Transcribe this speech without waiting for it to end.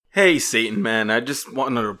Hey, Satan, man. I just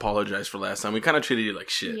wanted to apologize for last time. We kind of treated you like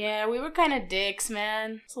shit. Yeah, we were kind of dicks,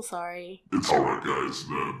 man. So sorry. It's alright, guys.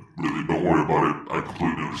 Really, don't worry about it. I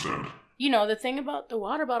completely understand. You know, the thing about the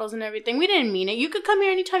water bottles and everything, we didn't mean it. You could come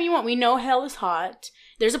here anytime you want. We know hell is hot.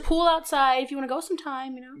 There's a pool outside if you want to go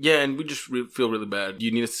sometime, you know? Yeah, and we just feel really bad. Do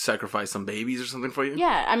you need us to sacrifice some babies or something for you?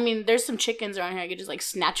 Yeah, I mean, there's some chickens around here. I could just, like,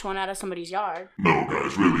 snatch one out of somebody's yard. No,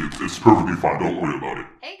 guys, really, it's perfectly fine. Don't worry about it.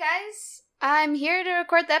 Hey guys, I'm here to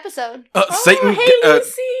record the episode. Satan, hey,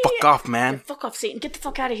 Lucy! fuck off, man. Fuck off, Satan. Get the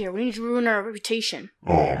fuck out of here. We need to ruin our reputation.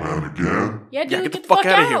 Oh, man, again? Yeah, dude, Yeah, get the fuck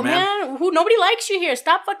out of here, man. Nobody likes you here.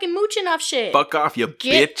 Stop fucking mooching off shit. Fuck off, you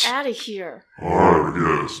Get bitch. out of here. Alright,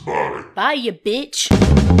 I guess. Bye. Bye, you bitch.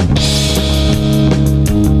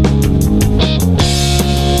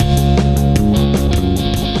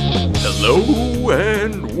 Hello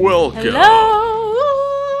and welcome Hello.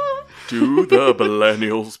 to the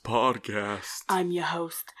Millennials Podcast. I'm your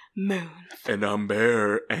host, Moon. And I'm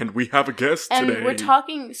Bear, and we have a guest And today. we're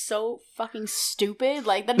talking so fucking stupid.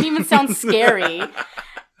 Like, that didn't even sound scary.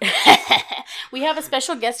 We have a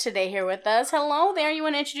special guest today here with us. Hello there. You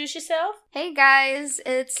want to introduce yourself? Hey guys,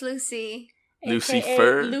 it's Lucy.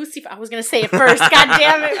 Lucifer. Lucifer. I was going to say it first. God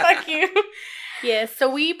damn it. Fuck you. Yes, so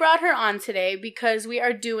we brought her on today because we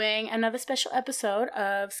are doing another special episode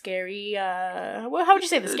of scary, how would you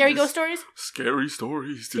say this? Scary ghost stories? Scary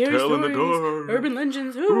stories to Scary tell in the stories. dark. Urban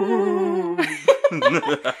legends. Ooh.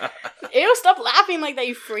 Ew, stop laughing like that,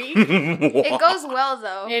 you freak. It goes well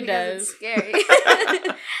though. It because does. It's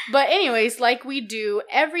scary. But anyways, like we do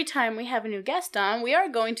every time we have a new guest on, we are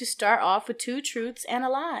going to start off with 2 truths and a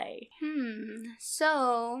lie.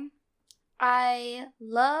 So, I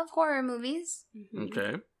love horror movies.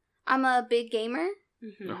 Okay. I'm a big gamer.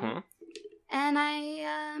 Uh-huh. And I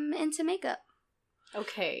am into makeup.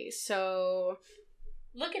 Okay, so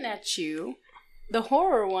looking at you, the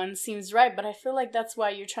horror one seems right, but I feel like that's why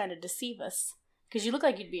you're trying to deceive us. Because you look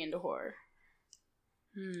like you'd be into horror.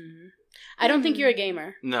 I don't think you're a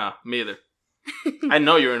gamer. No, me either. I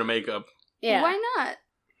know you're into makeup. Yeah. Why not?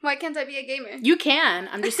 Why can't I be a gamer? You can.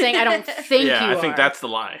 I'm just saying I don't think you are. I think that's the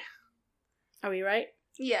lie. Are we right?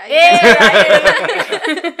 Yeah. Yeah.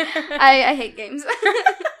 I hate games.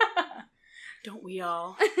 Don't we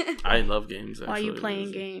all? I love games. Why are you actually.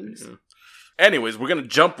 playing games? Yeah. Anyways, we're going to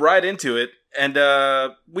jump right into it. And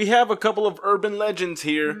we have a couple of urban legends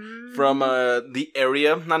here from the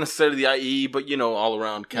area. Not necessarily the IE, but, you know, all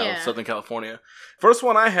around Southern California. First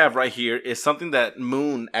one I have right here is something that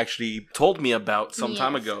Moon actually told me about some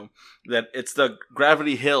time ago. That it's the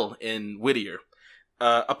Gravity Hill in Whittier.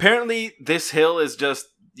 Apparently, this hill is just,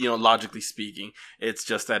 you know, logically speaking, it's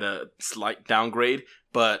just at a slight downgrade.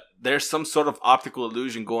 But there's some sort of optical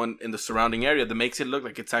illusion going in the surrounding area that makes it look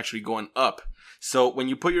like it's actually going up. So when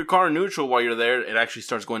you put your car in neutral while you're there, it actually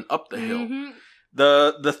starts going up the hill.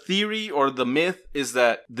 The theory or the myth is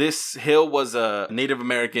that this hill was a Native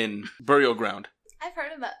American burial ground. I've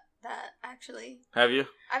heard about that, actually. Have you?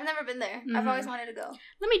 I've never been there. I've always wanted to go.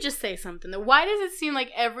 Let me just say something though. Why does it seem like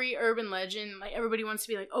every urban legend, like everybody wants to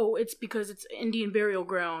be like, oh, it's because it's Indian burial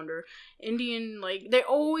ground or Indian, like they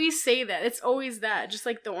always say that. It's always that. Just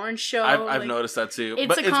like the Orange Show. I've noticed that too. It's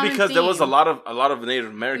but a it's common because there was a theme. lot of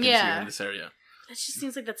Native Americans here in this area. It just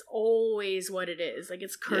seems like that's always what it is. Like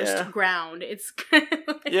it's cursed ground. It's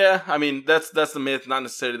yeah, I mean that's the myth. Not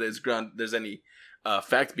necessarily that there's any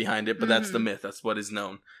fact behind it, but that's the myth. That's what is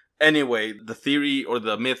known. Anyway, the theory or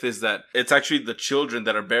the myth is that it's actually the children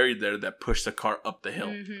that are buried there that push the car up the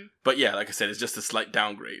hill. But yeah, like I said, it's just a slight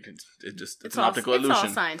downgrade. It's an optical illusion. It's all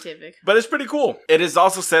scientific. But it's pretty cool. It is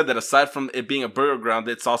also said that aside from it being a burial ground,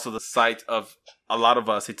 it's also the site of a lot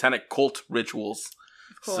of satanic cult rituals.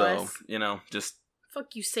 Of course. So, you know, just...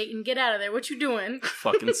 Fuck you, Satan. Get out of there. What you doing?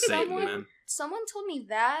 Fucking Satan, man. Someone told me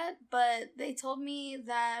that, but they told me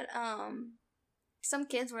that some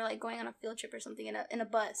kids were like going on a field trip or something in a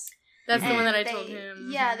bus. That's the one that I told him.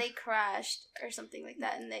 Yeah, they crashed or something like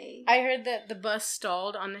that, and I heard that the bus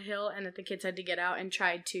stalled on the hill and that the kids had to get out and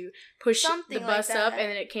tried to push the bus like up, and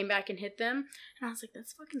then it came back and hit them. And I was like,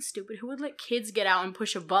 that's fucking stupid. Who would let kids get out and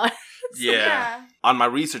push a bus? Yeah. On my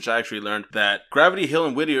research, I actually learned that Gravity Hill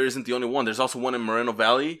in Whittier isn't the only one. There's also one in Moreno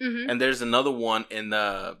Valley, and there's another one in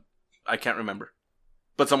I can't remember,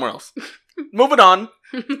 but somewhere else. Moving on.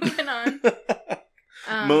 Moving on.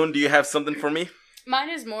 Moon, do you have something for me? Mine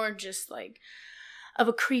is more just like of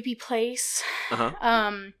a creepy place.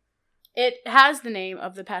 It has the name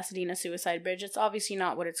of the Pasadena Suicide Bridge. It's obviously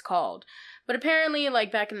not what it's called. But apparently,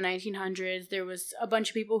 like, back in the 1900s, there was a bunch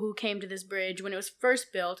of people who came to this bridge when it was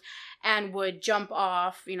first built and would jump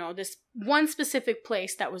off, you know, this one specific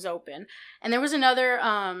place that was open. And there was another,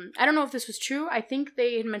 I don't know if this was true. I think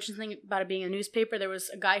they had mentioned something about it being in a newspaper. There was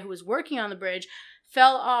a guy who was working on the bridge,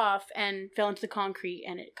 fell off and fell into the concrete,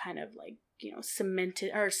 and it kind of, like, you know,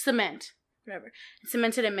 cemented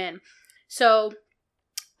him in. So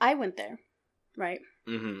I went there, right?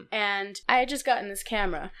 Mm-hmm. And I had just gotten this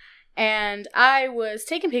camera, and I was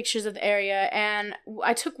taking pictures of the area, and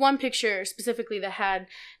I took one picture specifically that had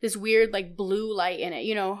this weird, like, blue light in it,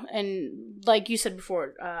 you know, and like you said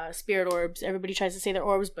before, spirit orbs, everybody tries to say they're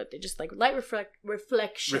orbs, but they're just, like, light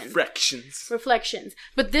reflections.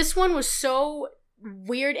 But this one was so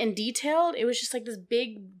weird and detailed. It was just like this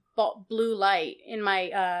big blue light in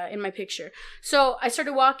my picture. So I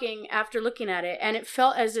started walking after looking at it, and it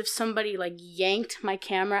felt as if somebody, like, yanked my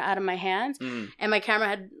camera out of my hands, and my camera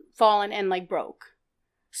had fallen and, like, broke.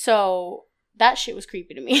 So that shit was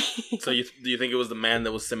creepy to me. So do you think it was the man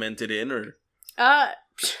that was cemented in, or? I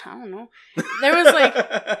don't know. There was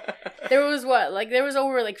there was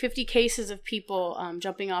over like 50 cases of people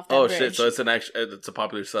jumping off that bridge. Oh shit! So it's a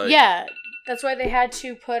popular site. Yeah. That's why they had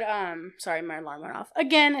to put, sorry, my alarm went off.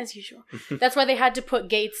 Again, as usual. That's why they had to put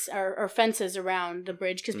gates or fences around the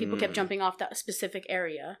bridge, because people kept jumping off that specific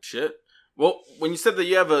area. Shit. Well, when you said that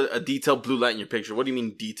you have a detailed blue light in your picture, what do you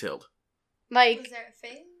mean detailed? Was there a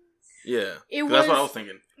face? Yeah. That's what I was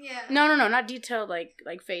thinking. Yeah. No, not detailed like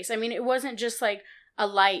face. I mean, it wasn't just like a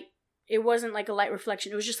light. It wasn't like a light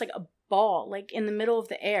reflection. It was just like a ball, like in the middle of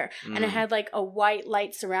the air. And it had like a white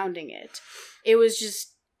light surrounding it. It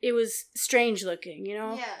was strange looking, you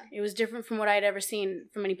know? Yeah. It was different from what I'd ever seen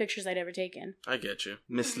from any pictures I'd ever taken. I get you.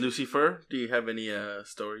 Miss Lucifer, do you have any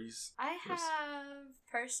stories? I have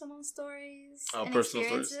personal stories and personal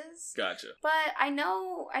experiences. Stories. Gotcha. But I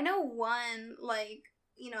know one, like,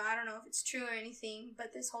 you know, I don't know if it's true or anything,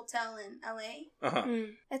 but this hotel in LA. Uh-huh.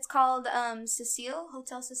 It's called Cecile,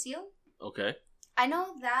 Hotel Cecile. Okay. I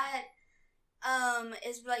know that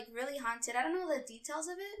is, like, really haunted. I don't know the details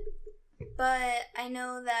of it. But I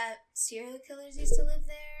know that serial killers used to live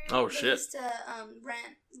there. Oh, they shit. Used to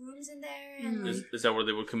rent rooms in there. And Is that where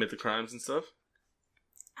they would commit the crimes and stuff?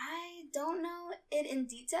 I don't know it in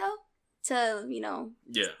detail to, you know,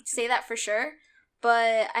 yeah, say that for sure.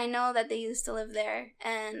 But I know that they used to live there,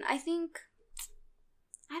 and I think,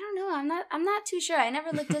 I don't know. I'm not too sure. I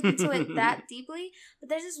never looked into it that deeply. But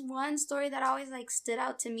there's this one story that always, like, stood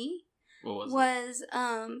out to me. What was it?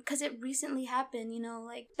 Because it recently happened, you know,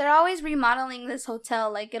 like, they're always remodeling this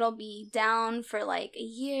hotel. Like, it'll be down for, like, a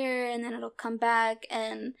year, and then it'll come back,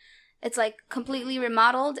 and it's, like, completely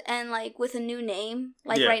remodeled, and, like, with a new name.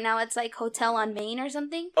 Like, right now, it's, like, Hotel on Main or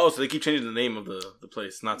something. Oh, so they keep changing the name of the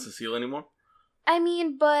place, not Cecile anymore? I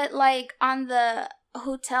mean, but, like, on the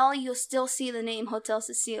hotel, you'll still see the name Hotel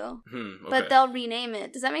Cecile. Okay. But they'll rename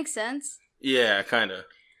it. Does that make sense? Yeah, kind of.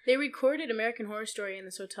 They recorded American Horror Story in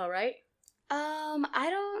this hotel, right? I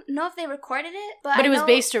don't know if they recorded it, but it was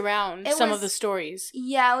based around some of the stories.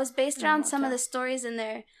 Yeah, it was based around some of the stories in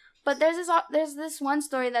there. But there's this one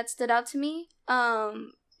story that stood out to me,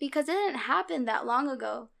 because it didn't happen that long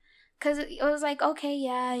ago. Because it was like, okay,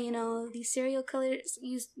 yeah, you know, these serial killers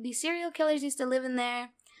used to live in there,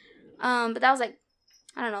 but that was like,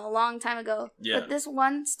 I don't know, a long time ago. Yeah. But this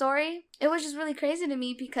one story, it was just really crazy to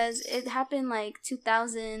me because it happened like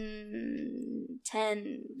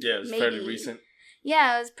 2010. Yeah, it was maybe. fairly recent.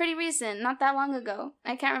 Yeah, it was pretty recent, not that long ago.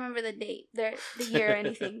 I can't remember the date, the year or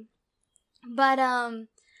anything. But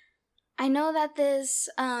I know that this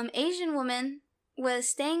Asian woman was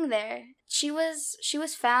staying there. She was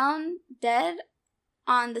found dead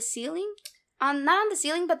on the ceiling, not on the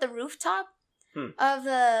ceiling, but the rooftop. Of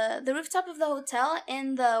the rooftop of the hotel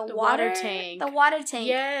in the water tank. The water tank.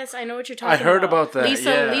 Yes, I know what you're talking about. I heard about that.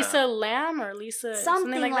 Lisa Lamb or Lisa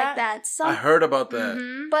something like that. I heard about that.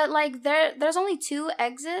 Mm-hmm. But like there's only 2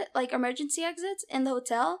 emergency exits in the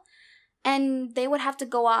hotel, and they would have to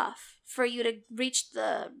go off for you to reach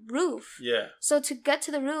the roof. Yeah. So to get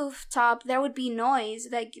to the rooftop, there would be noise.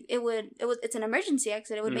 Like it's an emergency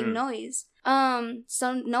exit. It would make noise.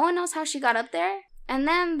 So no one knows how she got up there. And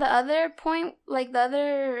then the other point, like the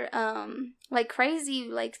other, crazy,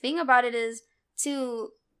 like, thing about it is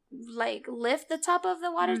to, like, lift the top of the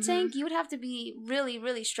water tank, you would have to be really,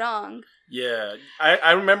 really strong. Yeah.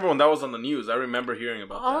 I remember when that was on the news. I remember hearing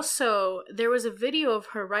about that. Also, there was a video of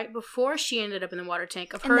her right before she ended up in the water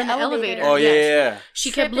tank, of her in the elevator. Oh, yeah. She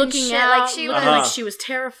kept looking out, like she looking like she was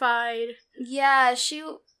terrified. Yeah,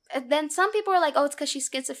 then some people were like, oh, it's because she's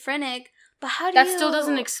schizophrenic. But how do that you... still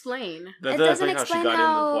doesn't explain. It doesn't explain how she got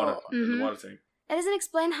how... in the water tank. It doesn't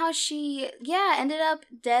explain how she, ended up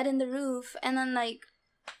dead in the roof, and then, like,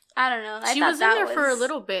 I don't know. She was in there for a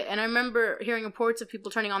little bit, and I remember hearing reports of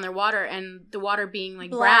people turning on their water, and the water being,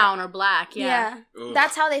 like, brown or black. Yeah.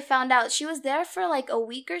 That's how they found out. She was there for, like, a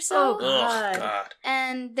week or so. Oh, God.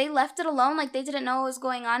 And they left it alone, like, they didn't know what was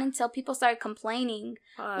going on until people started complaining.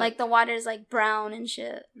 Like, the water's, like, brown and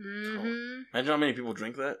shit. Mm-hmm. Imagine how many people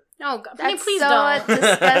drink that. Oh, God. That's please so don't.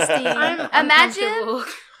 disgusting.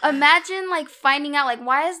 Imagine, like, finding out, like,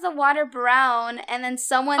 why is the water brown? And then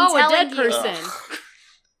someone telling a dead you. person.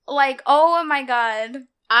 Like, oh my God.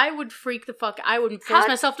 I would freak the fuck. I would force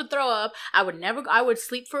myself to throw up. I would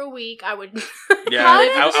sleep for a week. I would. Yeah,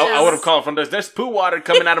 I would have called from there's poo water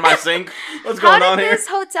coming out of my sink. What's going on here? How did this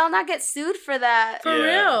hotel not get sued for that? For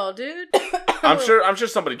real, dude. I'm sure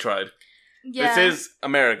somebody tried. Yeah. This is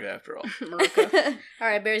America, after all. All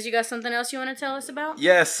right, Bears, you got something else you want to tell us about?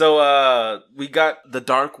 Yeah, so we got the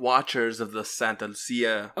Dark Watchers of the Santa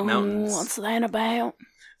Lucia Mountains. What's that about?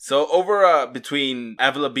 So over between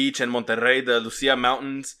Avila Beach and Monterrey, the Lucia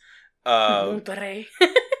Mountains. Monterrey.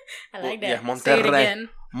 I like that. Yeah, Monterrey. Say it again.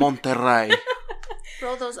 Monterrey.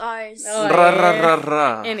 Roll those R's. Oh, Ra, ra, ra,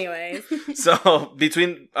 ra. Anyways. So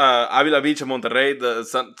between Avila Beach and Monterrey, the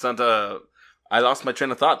Santa... I lost my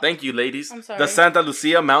train of thought. Thank you, ladies. I'm sorry. The Santa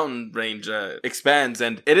Lucia mountain range expands,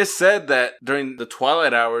 and it is said that during the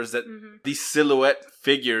twilight hours that these silhouette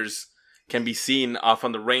figures can be seen off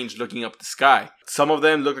on the range looking up the sky. Some of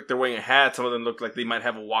them look like they're wearing a hat. Some of them look like they might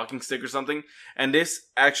have a walking stick or something. And this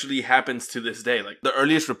actually happens to this day. Like, the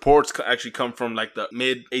earliest reports actually come from, like, the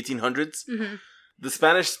mid-1800s. Mm-hmm. The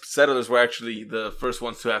Spanish settlers were actually the first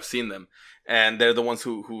ones to have seen them. And they're the ones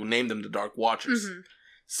who named them the Dark Watchers. Mm-hmm.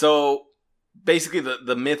 So... basically,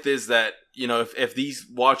 the myth is that, you know, if these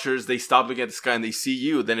watchers, they stop looking at the sky and they see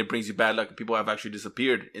you, then it brings you bad luck, and people have actually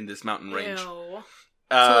disappeared in this mountain range. So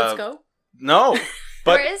let's go? No.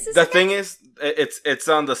 But where is this the again? thing is, it's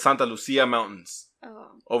on the Santa Lucia Mountains.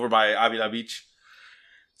 Over by Avila Beach.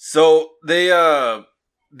 So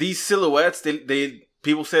these silhouettes, they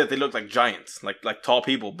people say that they look like giants, like tall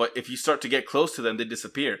people, but if you start to get close to them, they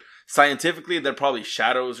disappear. Scientifically, they're probably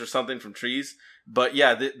shadows or something from trees. But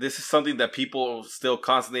yeah, this is something that people still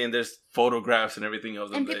constantly, and there's photographs and everything of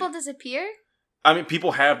them. And people disappear? I mean,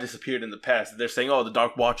 people have disappeared in the past. They're saying, oh, the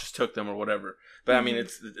Dark Watchers took them or whatever. But I mean,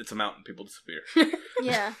 it's a mountain. People disappear.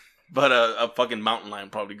 Yeah. But a fucking mountain lion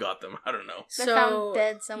probably got them. I don't know. They're found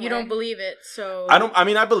dead somewhere. You don't believe it, so...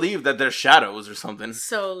 I believe that they're shadows or something.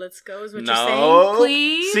 So let's go is what you're saying,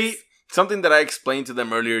 please? See... something that I explained to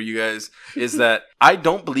them earlier, you guys, is that I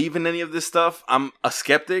don't believe in any of this stuff. I'm a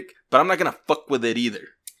skeptic, but I'm not going to fuck with it either.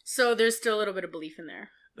 So there's still a little bit of belief in there.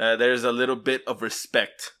 There's a little bit of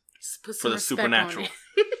respect for the supernatural.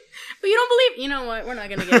 But you don't believe... You know what? We're not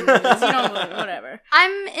going to get into this. You don't believe... Whatever.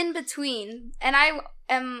 I'm in between, and I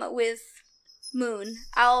am with Moon.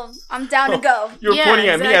 I'm down to go. You were pointing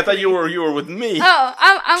at me. I thought you were with me. Oh,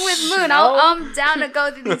 I'm with Moon. No. I'm down to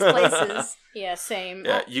go to these places. Yeah, same.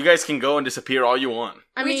 Yeah, you guys can go and disappear all you want.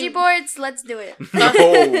 Ouija boards, let's do it. No.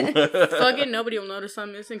 Fuck it, nobody will notice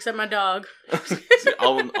I'm missing except my dog. See,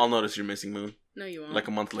 I'll notice you're missing, Moon. No, you won't. Like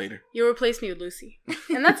a month later. You'll replace me with Lucy.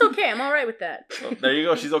 And that's okay. I'm alright with that. Well, there you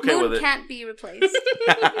go. She's okay Moon with it. Can't be replaced.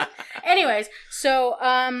 Anyways, so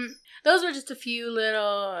those were just a few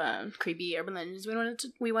little creepy urban legends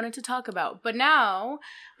we wanted to talk about. But now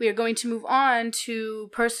we are going to move on to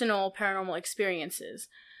personal paranormal experiences.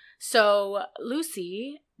 So,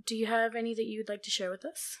 Lucy, do you have any that you'd like to share with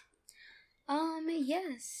us?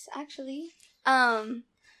 Yes, actually.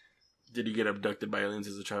 Did you get abducted by aliens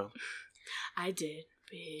as a child? I did,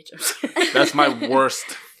 bitch. That's my worst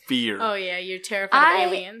fear. Oh yeah, you're terrified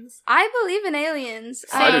of aliens. I believe in aliens.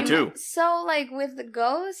 I do too. So, like, with the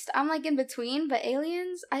ghost, I'm, like, in between, but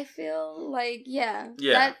aliens, I feel like, yeah,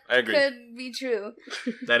 I agree. Could be true.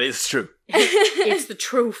 That is true. It's the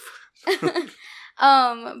truth.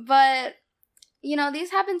 But, you know,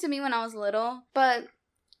 these happened to me when I was little, but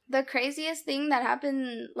the craziest thing that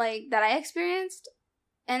happened, like, that I experienced,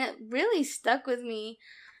 and it really stuck with me,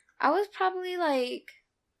 I was probably, like,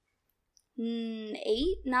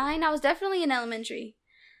 8, 9, I was definitely in elementary.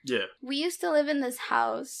 Yeah. We used to live in this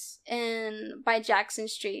house by Jackson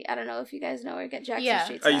Street. I don't know if you guys know where Jackson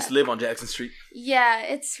Street's at. I used to live on Jackson Street. Yeah,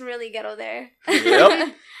 it's really ghetto there.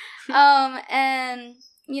 Yep. And...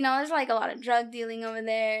 you know, there's, like, a lot of drug dealing over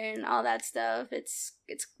there and all that stuff. It's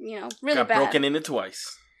you know, really bad. Got broken into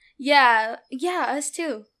twice. Yeah, us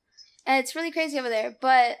too. And it's really crazy over there.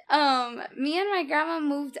 But, me and my grandma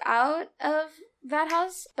moved out of that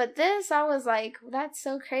house. But this, I was like, that's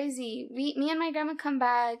so crazy. Me and my grandma come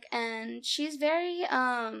back, and she's very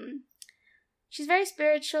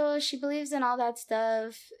spiritual. She believes in all that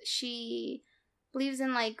stuff. She believes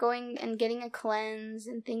in like going and getting a cleanse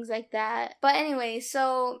and things like that. But anyway,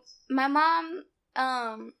 so my mom,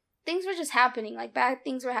 things were just happening. Like bad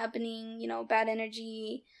things were happening, you know, bad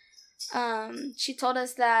energy. She told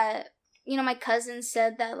us that, you know, my cousin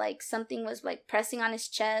said that like something was like pressing on his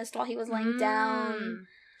chest while he was laying down.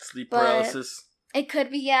 Sleep paralysis. It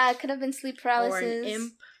could be, yeah, it could have been sleep paralysis. Or an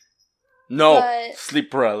imp. No,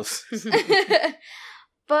 sleep paralysis.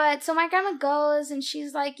 But so my grandma goes and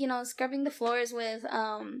she's like, you know, scrubbing the floors with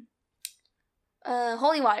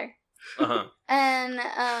holy water. Uh-huh. And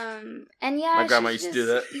yeah, my grandma used to do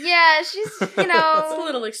that. Yeah, she's, you know, it's a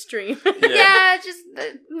little extreme. Yeah, just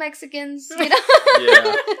the Mexicans, you know.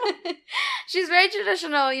 Yeah. She's very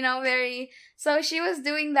traditional, you know, very. So she was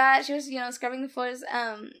doing that. She was, you know, scrubbing the floors.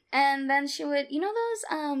 And then she would, you know,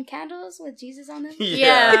 those candles with Jesus on them.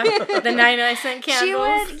 Yeah, the 99-cent candles. She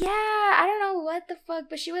would, yeah, I don't know what the fuck,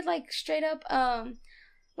 but she would like straight up,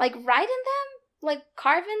 like write in them. Like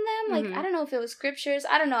carve in them, like I don't know if it was scriptures.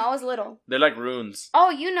 I don't know. I was little. They're like runes. Oh,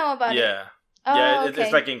 you know about it. Yeah. Oh, yeah, okay.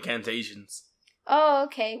 it's like incantations. Oh,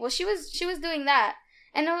 okay. Well, she was doing that,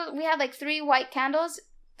 and we had like 3 white candles.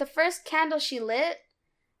 The first candle she lit,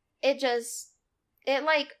 it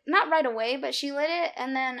like not right away, but she lit it,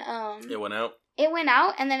 and then it went out. It went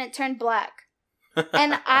out, and then it turned black.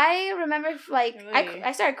 And I remember like really?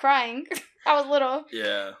 I started crying. I was little.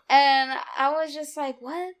 Yeah. And I was just like,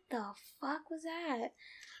 what the fuck was that?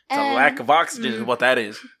 It's a lack of oxygen is what that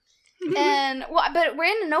is. And, well, but we're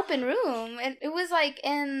in an open room. It was like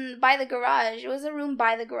by the garage. It was a room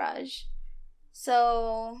by the garage.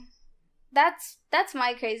 So, that's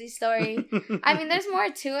my crazy story. I mean, there's more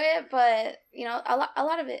to it, but, you know, a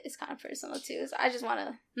lot of it is kind of personal, too. So I just want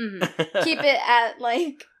to keep it at,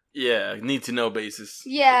 like... Yeah, need to know basis.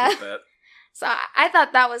 Yeah. So I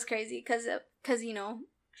thought that was crazy because, you know,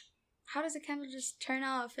 how does a candle just turn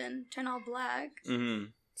off and turn all black? Mm-hmm.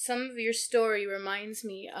 Some of your story reminds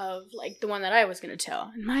me of, like, the one that I was going to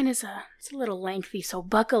tell. And mine is it's a little lengthy, so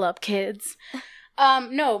buckle up, kids.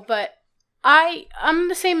 No, but I'm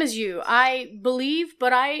the same as you. I believe,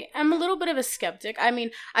 but I am a little bit of a skeptic. I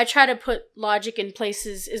mean, I try to put logic in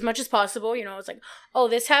places as much as possible. You know, it's like, oh,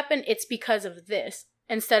 this happened, it's because of this.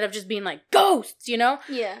 Instead of just being like, ghosts, you know?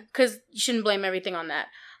 Yeah. Because you shouldn't blame everything on that.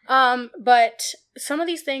 But some of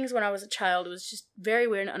these things when I was a child was just very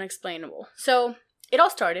weird and unexplainable. So it all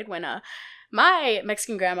started when my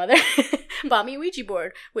Mexican grandmother bought me a Ouija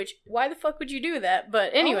board, which, why the fuck would you do that?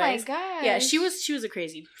 But anyways. Oh my gosh. Yeah, she was a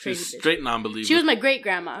crazy bitch. Straight non-believer. She was my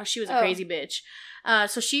great-grandma. She was a crazy bitch.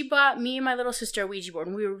 So she bought me and my little sister a Ouija board,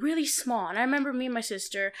 and we were really small. And I remember me and my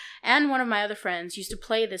sister and one of my other friends used to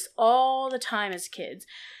play this all the time as kids.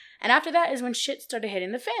 And after that is when shit started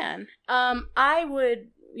hitting the fan. I would,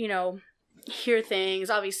 you know, hear things,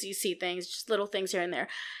 obviously see things, just little things here and there.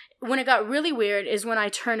 When it got really weird is when I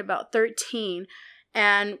turned about 13,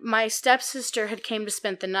 and my stepsister had came to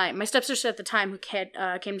spend the night. My stepsister at the time who came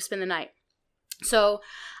to spend the night. So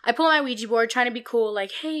I pull my Ouija board, trying to be cool,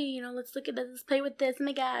 like, hey, you know, let's look at this, let's play with this, oh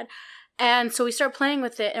my god. And so we start playing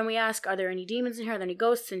with it, and we ask, are there any demons in here? Are there any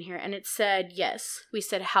ghosts in here? And it said, yes. We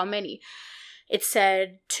said, how many? It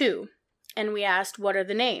said 2. And we asked, what are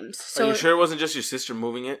the names? So, are you sure it wasn't just your sister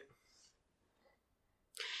moving it?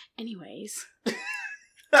 Anyways.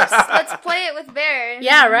 Let's play it with Bear.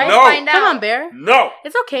 Yeah, right? No. Find out. Come on, Bear. No.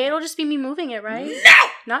 It's okay. It'll just be me moving it, right? No.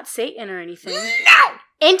 Not Satan or anything. No.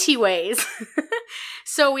 Anyways.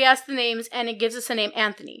 So we ask the names, and it gives us the name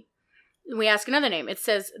Anthony. We ask another name. It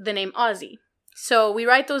says the name Ozzy. So we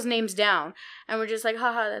write those names down, and we're just like,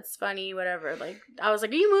 haha, that's funny, whatever. Like, I was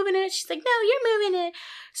like, are you moving it? She's like, no, you're moving it.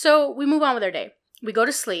 So we move on with our day. We go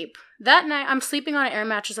to sleep. That night, I'm sleeping on an air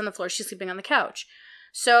mattress on the floor. She's sleeping on the couch.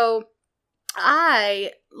 So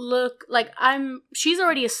I look like she's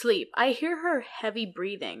already asleep. I hear her heavy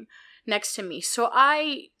breathing next to me. So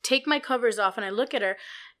I take my covers off, and I look at her,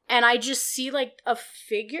 and I just see like a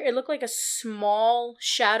figure. It looked like a small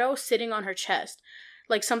shadow sitting on her chest.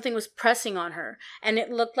 Like something was pressing on her, and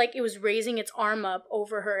it looked like it was raising its arm up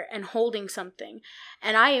over her and holding something.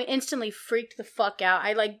 And I instantly freaked the fuck out.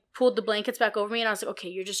 I like pulled the blankets back over me, and I was like, okay,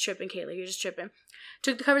 you're just tripping, Kayla, you're just tripping.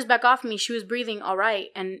 Took the covers back off of me. She was breathing all right,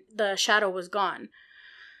 and the shadow was gone.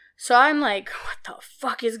 So I'm like, what the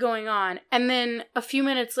fuck is going on? And then a few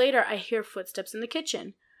minutes later, I hear footsteps in the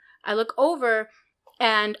kitchen. I look over,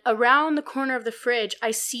 and around the corner of the fridge,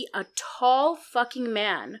 I see a tall fucking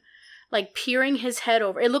man, like peering his head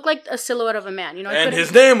over. It looked like a silhouette of a man, you know. And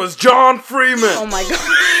his name was John Freeman. Oh my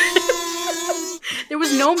god.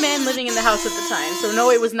 was no man living in the house at the time. So no,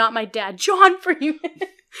 it was not my dad, John Freeman.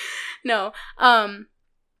 No.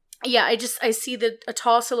 Yeah, I see a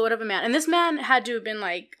tall silhouette of a man. And this man had to have been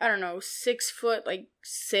like, I don't know, 6 foot, like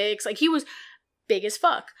 6. Like, he was big as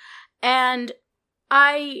fuck. And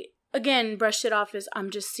I, again, brushed it off as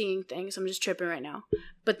I'm just seeing things. I'm just tripping right now.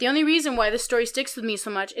 But the only reason why this story sticks with me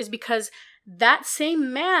so much is because that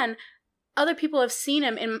same man, other people have seen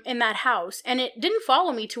him in that house. And it didn't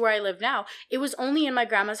follow me to where I live now. It was only in my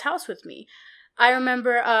grandma's house with me. I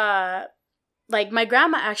remember, like, my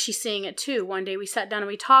grandma actually seeing it too. One day we sat down and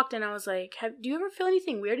we talked, and I was like, do you ever feel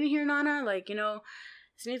anything weird in here, Nana? Like, you know,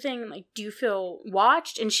 is anything, like, do you feel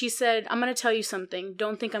watched? And she said, I'm going to tell you something.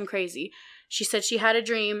 Don't think I'm crazy. She said she had a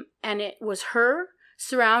dream, and it was her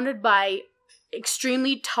surrounded by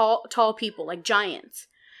extremely tall people, like giants.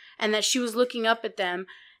 And that she was looking up at them,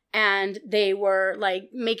 and they were, like,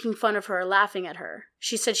 making fun of her, laughing at her.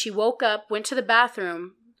 She said she woke up, went to the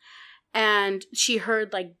bathroom, and she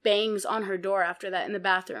heard, like, bangs on her door after that in the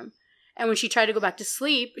bathroom. And when she tried to go back to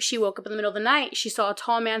sleep, she woke up in the middle of the night. She saw a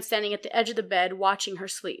tall man standing at the edge of the bed watching her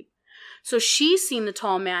sleep. So she's seen the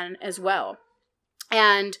tall man as well.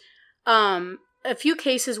 And a few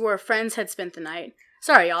cases where friends had spent the night.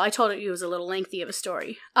 Sorry, y'all. I told you it was a little lengthy of a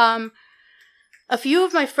story. A few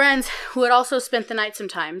of my friends who had also spent the night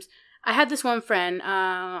sometimes. I had this one friend,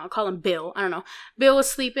 I'll call him Bill, I don't know. Bill was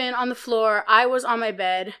sleeping on the floor, I was on my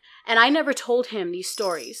bed, and I never told him these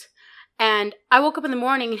stories. And I woke up in the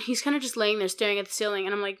morning, and he's kind of just laying there staring at the ceiling,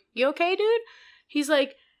 and I'm like, you okay, dude? He's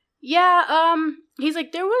like, yeah, he's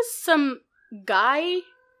like, there was some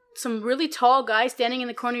really tall guy standing in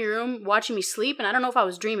the corner of your room watching me sleep, and I don't know if I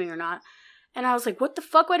was dreaming or not. And I was like, what the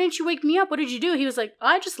fuck, why didn't you wake me up? What did you do? He was like,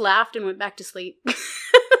 I just laughed and went back to sleep.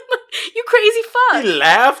 You crazy fuck. He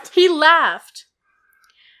laughed? He laughed.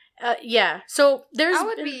 Yeah. So there's... I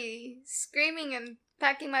would be screaming and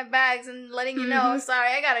packing my bags and letting you know, sorry,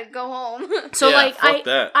 I gotta go home. So, yeah, like, fuck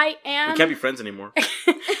that. I am... We can't be friends anymore.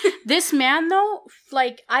 This man, though,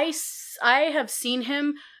 like, I have seen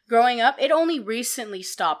him growing up. It only recently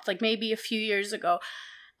stopped, like, maybe a few years ago.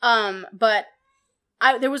 But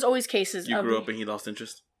there was always cases You grew up and he lost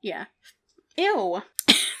interest? Yeah. Ew.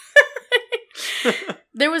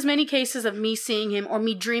 There was many cases of me seeing him or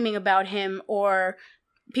me dreaming about him or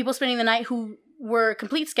people spending the night who were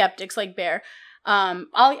complete skeptics like Bear.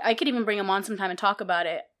 I could even bring him on sometime and talk about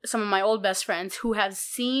it. Some of my old best friends who have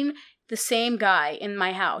seen the same guy in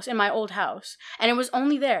my house, in my old house. And it was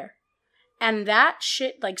only there. And that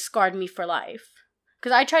shit, like, scarred me for life.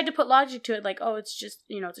 Because I tried to put logic to it, like, oh, it's just,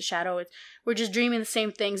 you know, it's a shadow. We're just dreaming the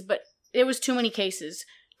same things. But it was too many cases.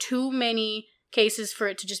 Too many cases for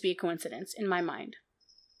it to just be a coincidence in my mind.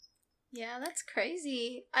 Yeah, that's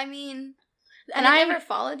crazy. I mean, and I never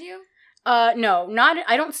followed you? No,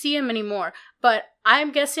 I don't see him anymore. But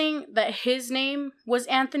I'm guessing that his name was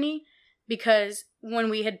Anthony because when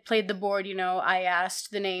we had played the board, you know, I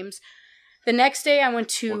asked the names. The next day I went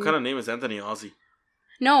to... What kind of name is Anthony? Ozzy?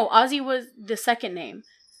 No, Ozzy was the second name.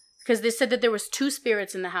 Because they said that there was 2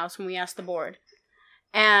 spirits in the house when we asked the board.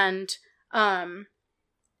 And,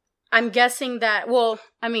 I'm guessing that, well,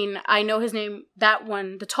 I mean, I know his name, that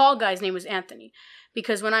one, the tall guy's name was Anthony.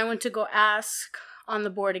 Because when I went to go ask on the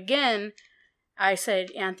board again, I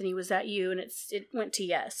said, Anthony, was that you? And it went to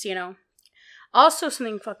yes, you know. Also,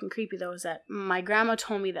 something fucking creepy, though, is that my grandma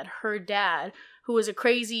told me that her dad, who was a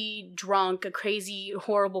crazy drunk, a crazy,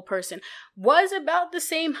 horrible person, was about the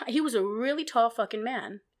same, he was a really tall fucking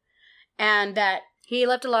man. And that he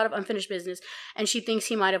left a lot of unfinished business, and she thinks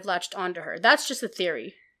he might have latched onto her. That's just a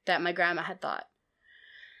theory that my grandma had thought.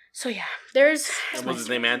 So yeah, there's... Was his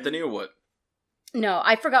name Anthony or what? No,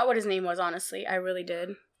 I forgot what his name was, honestly. I really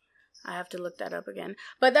did. I have to look that up again.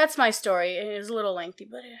 But that's my story. It was a little lengthy,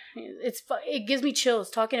 but it gives me chills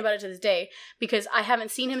talking about it to this day because I haven't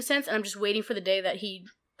seen him since, and I'm just waiting for the day that he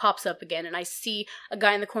pops up again and I see a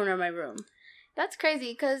guy in the corner of my room. That's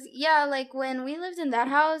crazy, because, yeah, like, when we lived in that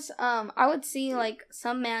house, I would see, like,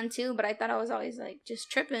 some man, too, but I thought I was always, like, just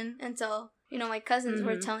tripping until... You know, my cousins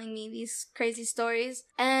were telling me these crazy stories.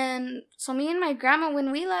 And so me and my grandma,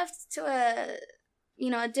 when we left to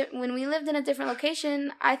when we lived in a different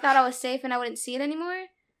location, I thought I was safe and I wouldn't see it anymore.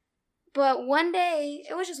 But one day,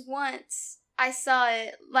 it was just once, I saw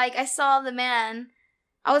it. Like, I saw the man.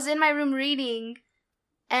 I was in my room reading,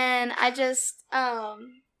 and I just, saw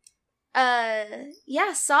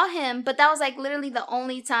him. But that was, like, literally the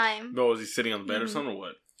only time. No, was he sitting on the bed or something, or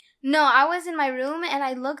what? No, I was in my room, and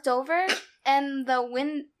I looked over, and the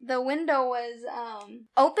window was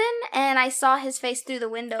open, and I saw his face through the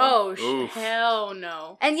window. Oh, hell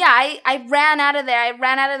no. And yeah, I ran out of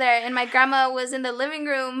there. And my grandma was in the living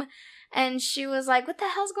room, And she was like, what the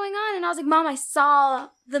hell's going on? And I was like, Mom, I saw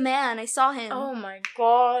the man. I saw him. Oh my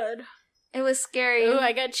god. It was scary. Ooh,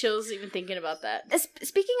 I got chills even thinking about that.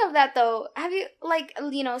 Speaking of that, though, have you, like,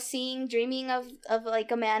 you know, dreaming of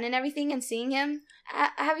like, a man and everything and seeing him?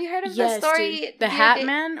 Have you heard of the story? Dude. The Hat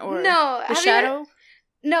Man? Or no. The Shadow?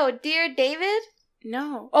 No, Dear David?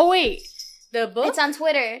 No. Oh, wait. The book? It's on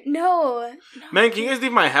Twitter. No. Man, can you guys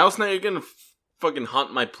leave my house now? You're gonna fucking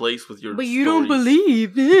haunt my place with your But stories. you don't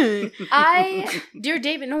believe. Dear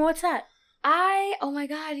David, no, what's that? Oh my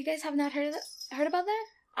god, you guys have not heard about that?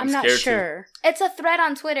 I'm not sure. It's a thread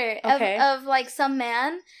on Twitter Okay. of like some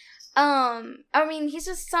man. I mean, he's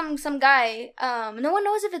just some guy. No one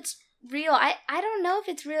knows if it's real. I don't know if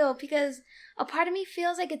it's real because a part of me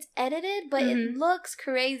feels like it's edited, but it looks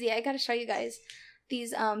crazy. I gotta show you guys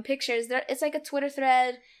these pictures. It's like a Twitter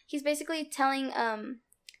thread. He's basically telling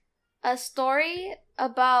a story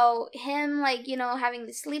about him, like, you know, having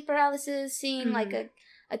the sleep paralysis, seeing like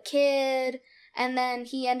a kid, and then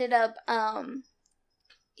he ended up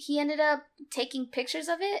taking pictures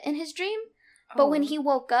of it in his dream. But when he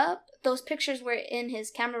woke up, those pictures were in his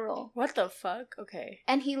camera roll. What the fuck? Okay.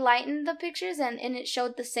 And he lightened the pictures and it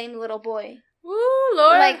showed the same little boy. Ooh,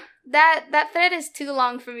 Lord. Like, that thread is too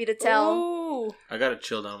long for me to tell. Ooh. I gotta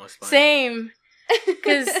chill down my spine. Same.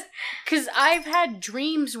 Cause I've had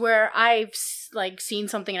dreams where I've like seen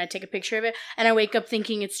something and I take a picture of it and I wake up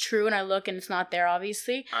thinking it's true and I look and it's not there,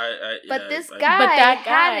 obviously. But that guy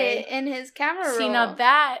had it in his camera roll. See, now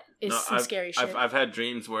that is some scary shit. I've had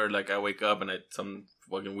dreams where like I wake up and some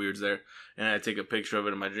fucking weird's there and I take a picture of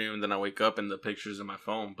it in my dream and then I wake up and the picture's in my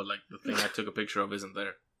phone, but like the thing I took a picture of isn't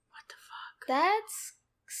there. What the fuck? That's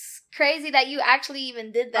crazy that you actually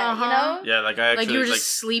even did that, you know? Yeah, like I actually... Like you were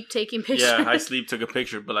just sleep taking pictures? Yeah, I sleep took a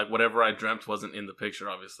picture, but like whatever I dreamt wasn't in the picture,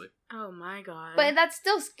 obviously. Oh my god. But that's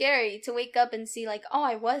still scary to wake up and see like, oh,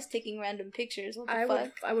 I was taking random pictures. What the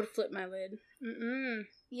fuck? I would flip my lid. Mm-mm.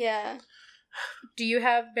 Yeah. Do you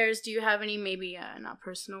have any, maybe not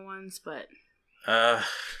personal ones, but... I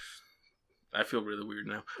feel really weird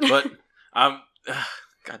now. But,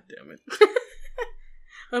 God damn it.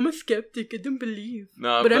 I'm a skeptic. I don't believe.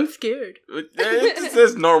 No, but I'm scared.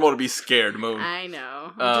 It's normal to be scared, Moon. I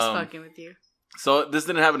know. I'm just fucking with you. So this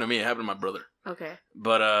didn't happen to me. It happened to my brother. Okay.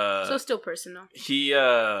 But so still personal. He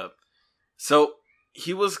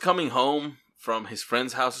was coming home from his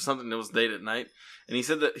friend's house or something. It was late at night, and he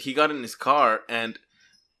said that he got in his car and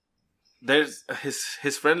there's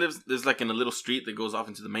his friend lives like in a little street that goes off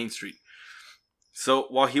into the main street. So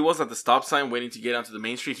while he was at the stop sign waiting to get onto the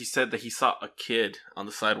main street, he said that he saw a kid on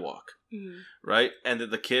the sidewalk, right? And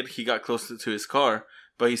that the kid, he got close to his car,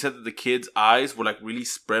 but he said that the kid's eyes were like really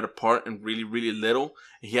spread apart and really, really little.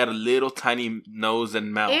 He had a little tiny nose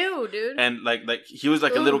and mouth. Ew, dude. And like he was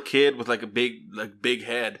like a little kid with like a big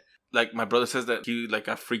head. Like my brother says that he like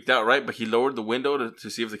got freaked out, right? But he lowered the window to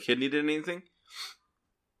see if the kid needed anything.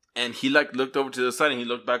 And he like looked over to the side and he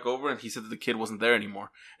looked back over and he said that the kid wasn't there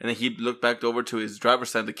anymore. And then he looked back over to his driver's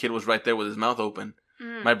side. The kid was right there with his mouth open.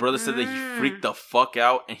 My brother said that he freaked the fuck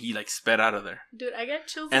out and he like sped out of there. Dude, I got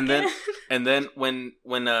chills and again. then when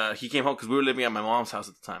he came home, because we were living at my mom's house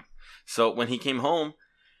at the time. So when he came home,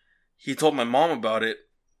 he told my mom about it.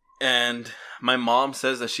 And my mom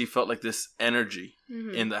says that she felt like this energy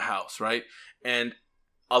in the house, right? And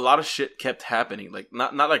a lot of shit kept happening. Like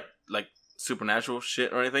not like supernatural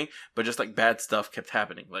shit or anything, but just like bad stuff kept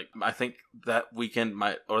happening. Like I think that week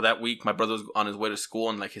my brother was on his way to school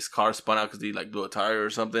and like his car spun out because he like blew a tire or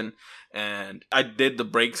something, and I did the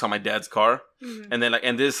brakes on my dad's car, and then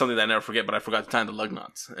and this is something that I never forget, but I forgot to tie the lug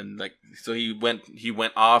nuts, and like so he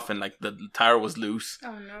went off and like the tire was loose.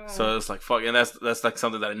 Oh no. So it's like fuck, and that's like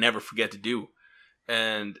something that I never forget to do,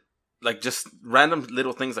 and like just random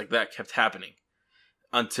little things like that kept happening.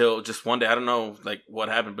 Until just one day, I don't know like what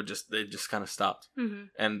happened, but they just kind of stopped.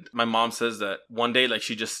 And my mom says that one day, like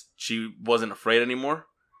she wasn't afraid anymore,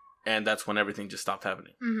 and that's when everything just stopped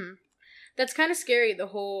happening. That's kind of scary. The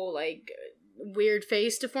whole like weird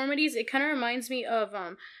face deformities. It kind of reminds me of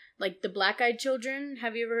like the Black-Eyed Children.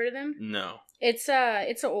 Have you ever heard of them? No. It's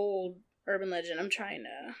an old urban legend.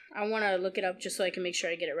 I want to look it up just so I can make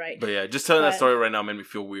sure I get it right. But yeah, just telling that story right now made me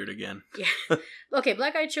feel weird again. Yeah. Okay,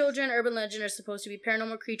 Black-Eyed Children, urban legend, are supposed to be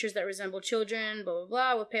paranormal creatures that resemble children, blah, blah,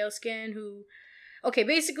 blah, with pale skin who... Okay,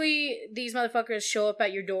 basically, these motherfuckers show up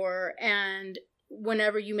at your door, and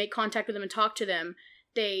whenever you make contact with them and talk to them,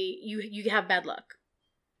 you have bad luck.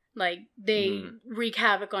 Like, they wreak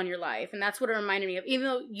havoc on your life. And that's what it reminded me of. Even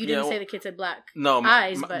though you didn't say the kid had black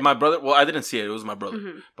eyes. But my brother... Well, I didn't see it. It was my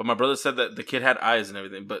brother. But my brother said that the kid had eyes and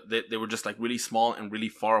everything. But they were just, like, really small and really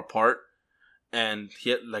far apart. and he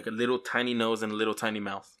had like a little tiny nose and a little tiny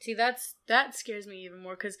mouth. See, that scares me even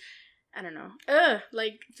more because, I don't know.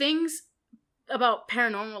 Like, things about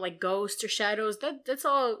paranormal, like ghosts or shadows, that's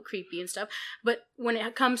all creepy and stuff. But when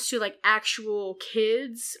it comes to, like, actual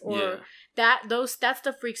kids or that stuff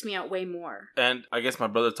freaks me out way more. And I guess my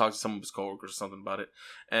brother talked to some of his coworkers or something about it.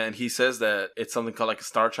 And he says that it's something called, like, a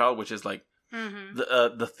star child, which is, like,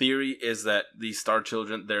 the theory is that these star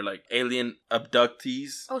children, they're, like, alien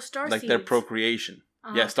abductees. Oh, star like, seeds. their procreation.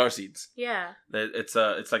 Yeah, star seeds. Yeah. It's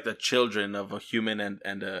like the children of a human and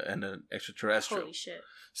an extraterrestrial. Holy shit.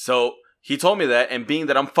 So he told me that, and being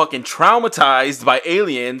that I'm fucking traumatized by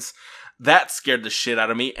aliens, that scared the shit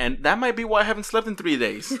out of me, and that might be why I haven't slept in 3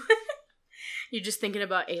 days. You're just thinking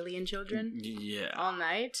about alien children? Yeah. All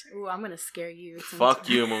night? Ooh, I'm gonna scare you. Fuck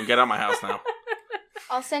you, when we get out of my house now.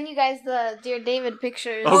 I'll send you guys the Dear David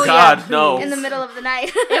pictures. Oh God, yeah, no. In the middle of the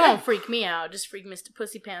night. It won't freak me out. Just freak Mr.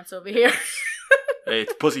 Pussy Pants over here. Hey,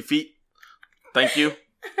 it's pussy feet. Thank you.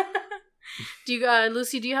 Do you,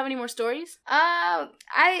 Lucy? Do you have any more stories?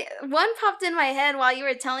 One popped in my head while you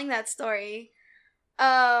were telling that story.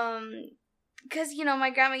 Because my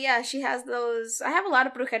grandma, yeah, she has those. I have a lot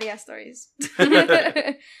of brujeria stories.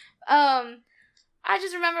 I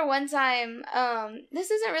just remember one time.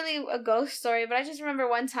 This isn't really a ghost story, but I just remember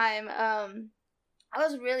one time. I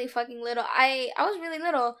was really fucking little. I was really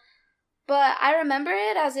little. But I remember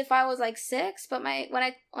it as if I was like 6. But when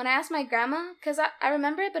I asked my grandma, because I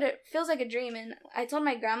remember it, but it feels like a dream. And I told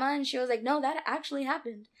my grandma, and she was like, "No, that actually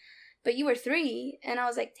happened. But you were 3." And I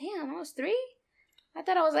was like, "Damn, I was 3? I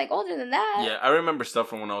thought I was like older than that." Yeah, I remember stuff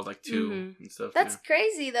from when I was like 2 and stuff. That's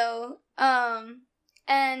crazy though.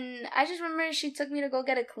 And I just remember she took me to go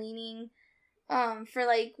get a cleaning. For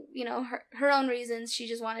like, her own reasons. She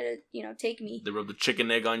just wanted to, take me. They rubbed the chicken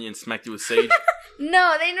egg on you and smacked you with sage.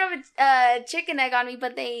 No, they didn't rub a chicken egg on me,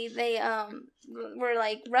 but they were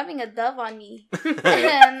like rubbing a dove on me.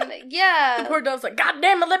 And yeah. The poor dove's like, "God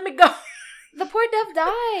damn it, let me go." The poor dove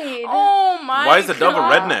died. Oh my God. Why is the dove a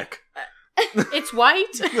redneck? It's white.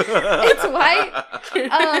 It's white.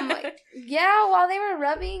 Yeah, while they were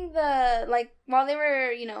rubbing while they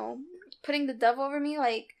were, putting the dove over me,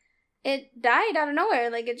 like, it died out of nowhere.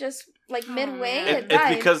 Like, it just, like, midway, it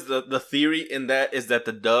died. It's because the theory in that is that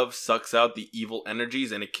the dove sucks out the evil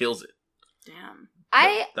energies and it kills it. Damn.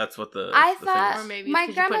 That's what the I the thought. Or maybe my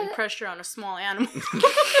because grandma you're putting pressure on a small animal.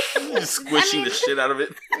 Just squishing the shit out of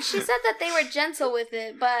it. She said that they were gentle with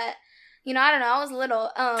it, but, I don't know. I was little.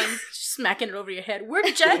 Smacking it over your head. We're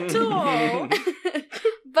gentle.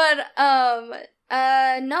 But,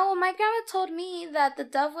 no, my grandma told me that the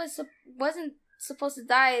dove wasn't supposed to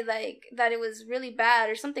die, like that it was really bad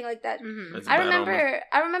or something like that. Mm-hmm. I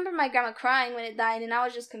remember my grandma crying when it died, and I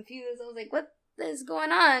was just confused. I was like, "What is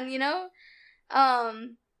going on?"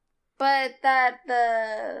 But that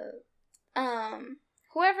the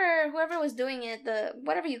whoever was doing it, the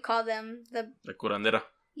whatever you call them, the curandera.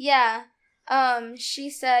 Yeah. She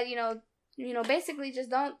said, basically just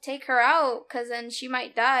don't take her out, because then she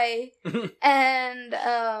might die. And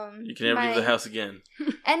you can never leave the house again.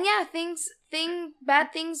 And yeah,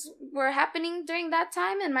 bad things were happening during that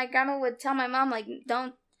time, and my grandma would tell my mom, like,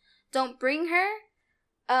 don't bring her.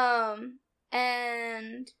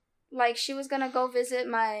 And like, she was gonna go visit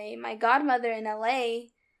my godmother in LA,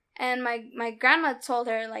 and my grandma told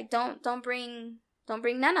her, like, don't bring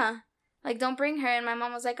Nana. Like, don't bring her. And my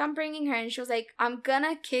mom was like, "I'm bringing her." And she was like, "I'm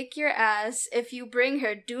gonna kick your ass if you bring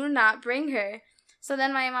her. Do not bring her." So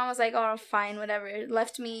then my mom was like, "Oh, fine, whatever."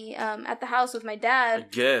 Left me at the house with my dad. I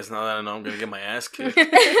guess, now that I know I'm gonna get my ass kicked.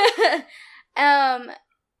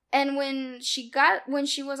 And when she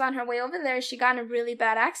was on her way over there, she got in a really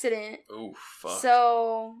bad accident. Oh, fuck.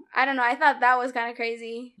 So, I don't know. I thought that was kind of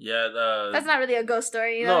crazy. Yeah, that's not really a ghost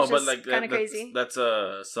story. No, but like, kind of crazy. That's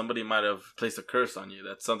somebody might have placed a curse on you.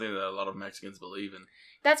 That's something that a lot of Mexicans believe in.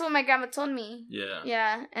 That's what my grandma told me. Yeah.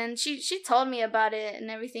 Yeah, and she told me about it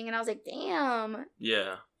and everything, and I was like, "Damn."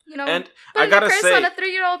 Yeah. And I gotta say, on a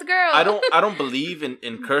 3-year-old girl. I don't believe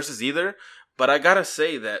in curses either. But I gotta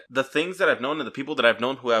say that the things that I've known and the people that I've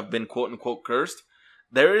known who have been quote unquote cursed,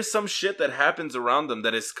 there is some shit that happens around them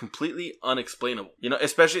that is completely unexplainable.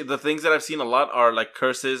 Especially the things that I've seen a lot are like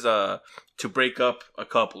curses to break up a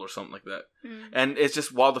couple or something like that. Mm. And it's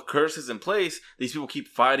just, while the curse is in place, these people keep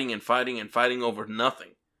fighting and fighting and fighting over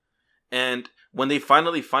nothing. And when they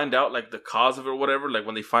finally find out, like, the cause of it or whatever, like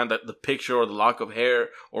when they find that the picture or the lock of hair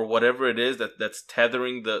or whatever it is that's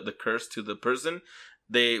tethering the curse to the person,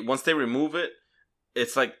 once they remove it,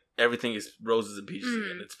 it's like everything is roses and peaches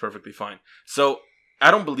again. It's perfectly fine. So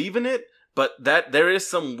I don't believe in it, but that there is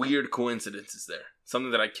some weird coincidences there.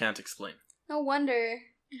 Something that I can't explain. No wonder.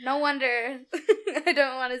 No wonder. I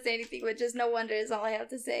don't want to say anything, but just no wonder is all I have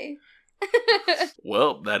to say.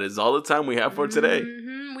 Well, that is all the time we have for today.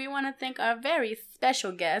 Mm-hmm. We want to thank our very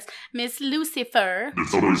special guest, Miss Lucifer. Did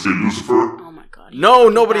somebody say Lucifer? Oh my god. No,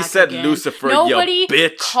 nobody said Lucifer, Nobody you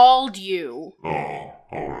bitch. called you. Oh,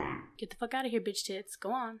 alright. Get the fuck out of here, bitch tits.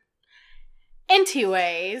 Go on.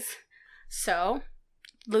 Anyways, so,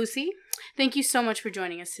 Lucy, thank you so much for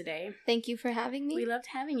joining us today. Thank you for having me. We loved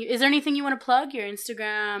having you. Is there anything you want to plug? Your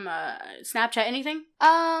Instagram, Snapchat, anything?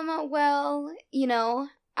 Well,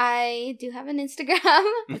 I do have an Instagram,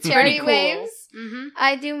 It's Cherry pretty cool. Waves. Mm-hmm.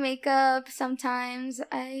 I do makeup sometimes.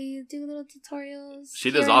 I do little tutorials.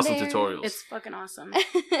 She does here and awesome there. tutorials. It's fucking awesome.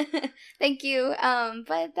 Thank you.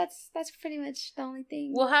 But that's pretty much the only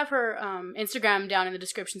thing. We'll have her Instagram down in the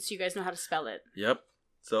description so you guys know how to spell it. Yep.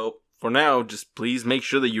 So, for now, just please make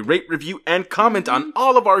sure that you rate, review, and comment on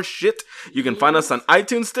all of our shit. You can find us on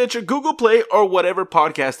iTunes, Stitcher, Google Play, or whatever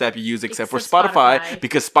podcast app you use except for Spotify,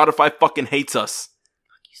 because Spotify fucking hates us.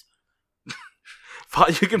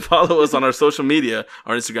 You can follow us on our social media.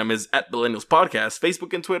 Our Instagram is @BillennialsPodcast.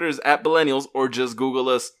 Facebook and Twitter is @Billennials, or just Google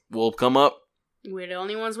us. We'll come up. We're the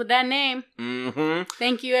only ones with that name. Mm-hmm.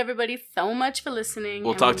 Thank you, everybody, so much for listening.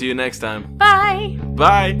 We'll talk to you next time. Bye.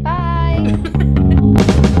 Bye. Bye.